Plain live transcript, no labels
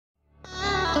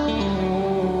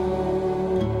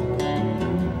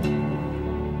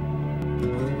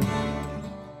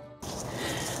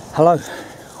Hello,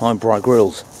 I'm Bri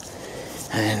Grills,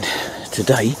 and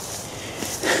today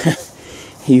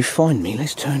you find me,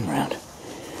 let's turn round,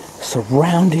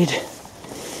 surrounded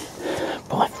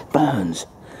by ferns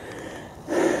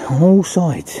on all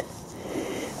sides.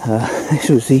 This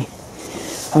was the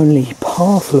only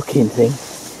path looking thing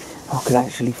I could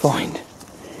actually find,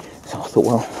 so I thought,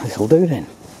 well, this will do then.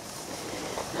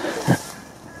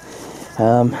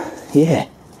 Yeah.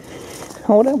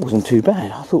 Oh, that wasn't too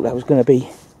bad. I thought that was going to be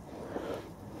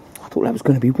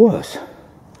worse.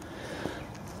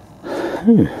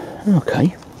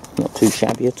 Okay, not too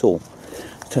shabby at all.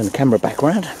 Turn the camera back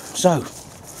around. So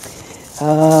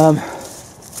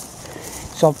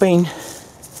I've been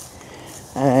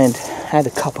and had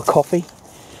a cup of coffee.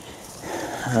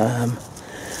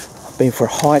 I've been for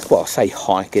a hike. Well, I say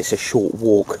hike, it's a short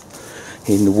walk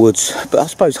in the woods, but I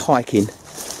suppose hiking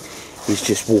is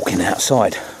just walking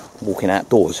outside, walking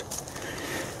outdoors.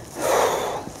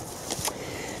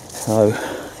 So,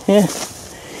 yeah,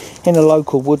 in a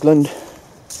local woodland,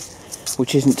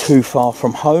 which isn't too far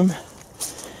from home,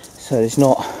 so there's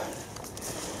not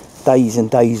days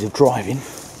and days of driving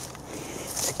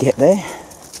to get there.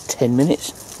 10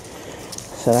 minutes,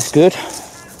 so that's good.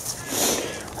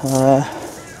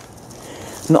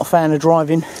 Not a fan of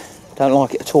driving, don't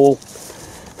like it at all.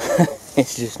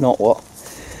 It's just not what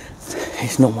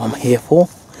I'm here for.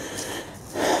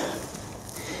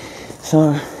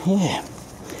 So yeah,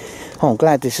 I'm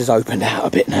glad this has opened out a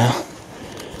bit now.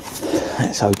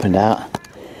 That's opened out,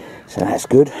 so that's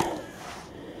good.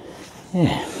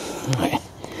 Yeah, right.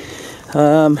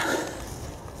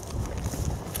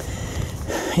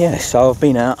 Yeah, so I've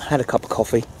been out, had a cup of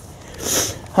coffee.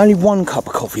 Only one cup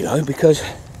of coffee though, because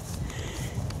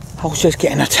I was just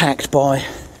getting attacked by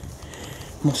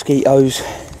mosquitoes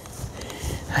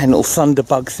and little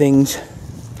thunderbug things,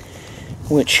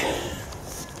 which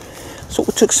sort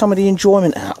of took some of the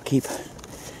enjoyment out. I keep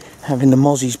having the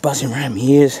mozzies buzzing around my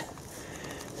ears,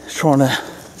 trying to,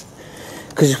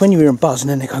 because it's when you hear them buzz and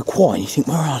then they go quiet and you think,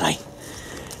 where are they?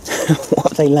 What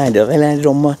have they landed? Have they landed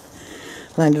on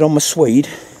my Swede?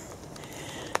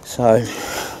 So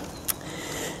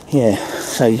yeah,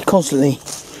 so you're constantly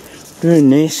doing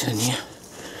this and you're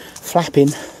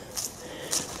flapping,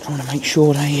 trying to make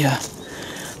sure they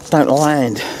don't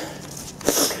land.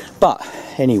 But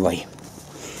anyway,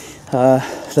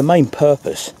 the main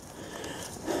purpose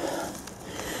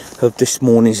of this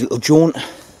morning's little jaunt,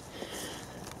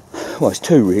 well, it's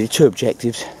two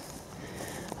objectives.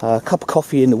 A cup of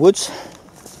coffee in the woods,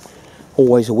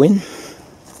 always a win,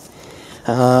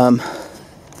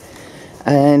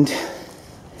 and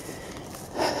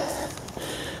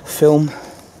film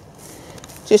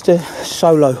just a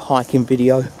solo hiking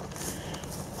video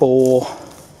for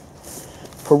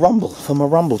my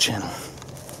Rumble channel.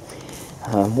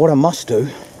 What I must do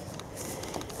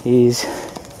is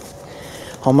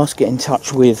I must get in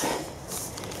touch with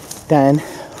Dan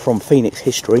from Phoenix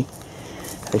History.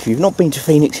 If you've not been to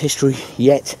Phoenix History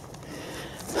yet,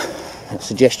 I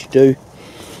suggest you do.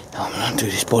 I'm going to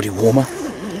do this body warmer.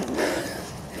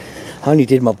 I only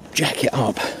did my jacket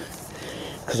up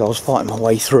because I was fighting my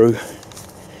way through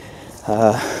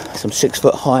some 6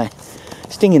 foot high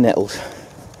stinging nettles,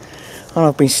 and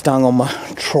I've been stung on my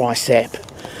tricep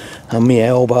and my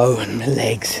elbow and my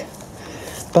legs,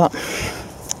 but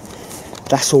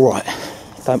that's alright,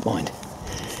 don't mind.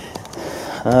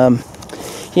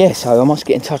 Yeah, so I must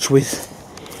get in touch with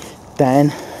Dan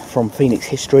from Phoenix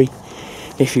History.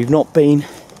 If you've not been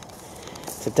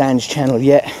to Dan's channel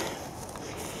yet,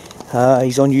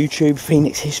 he's on YouTube,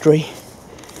 Phoenix History.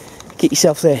 Get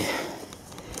yourself there.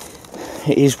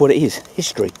 It is what it is,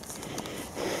 history.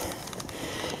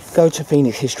 Go to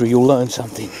Phoenix History, you'll learn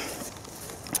something.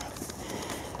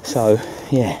 So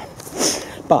yeah,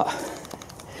 but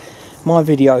my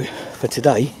video for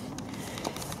today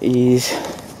is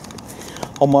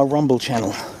on my Rumble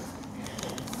channel.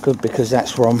 Good, because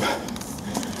that's where I'm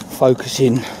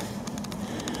focusing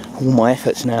all my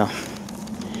efforts now,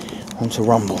 onto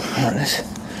Rumble. Right, let's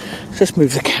just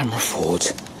move the camera forward.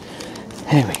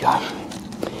 There we go.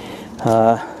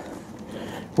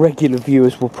 Regular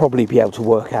viewers will probably be able to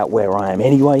work out where I am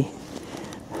anyway,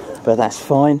 but that's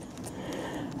fine.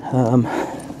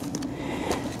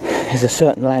 There's a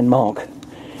certain landmark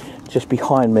just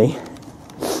behind me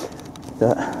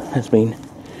that has been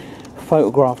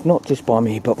photographed not just by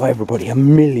me but by everybody a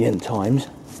million times.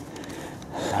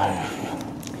 So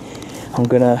I'm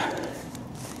gonna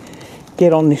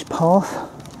get on this path,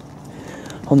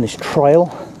 on this trail,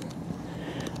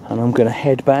 and I'm gonna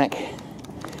head back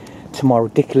to my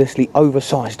ridiculously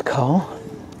oversized car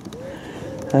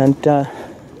and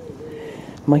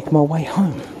make my way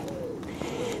home.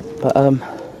 But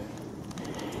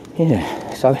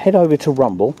yeah, so head over to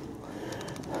Rumble,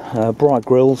 Bri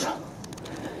Grills.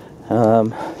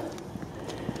 You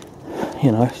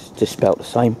know, it's just spelt the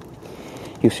same.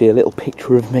 You'll see a little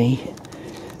picture of me,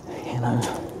 you know,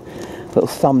 little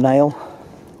thumbnail.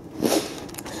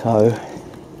 So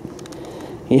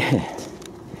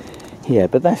yeah,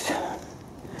 but that's,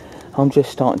 I'm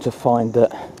just starting to find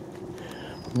that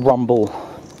Rumble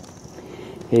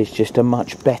is just a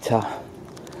much better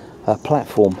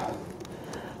platform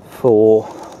for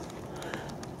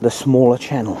the smaller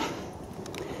channel.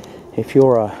 If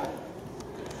you're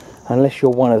unless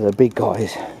you're one of the big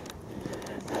guys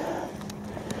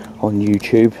on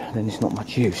YouTube, then it's not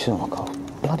much use. Oh, I've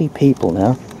got bloody people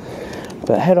now.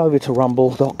 But head over to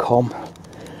rumble.com,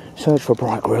 search for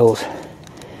Bri Grills,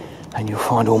 and you'll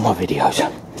find all my videos.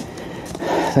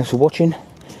 Thanks for watching.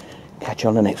 Catch you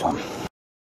on the next one.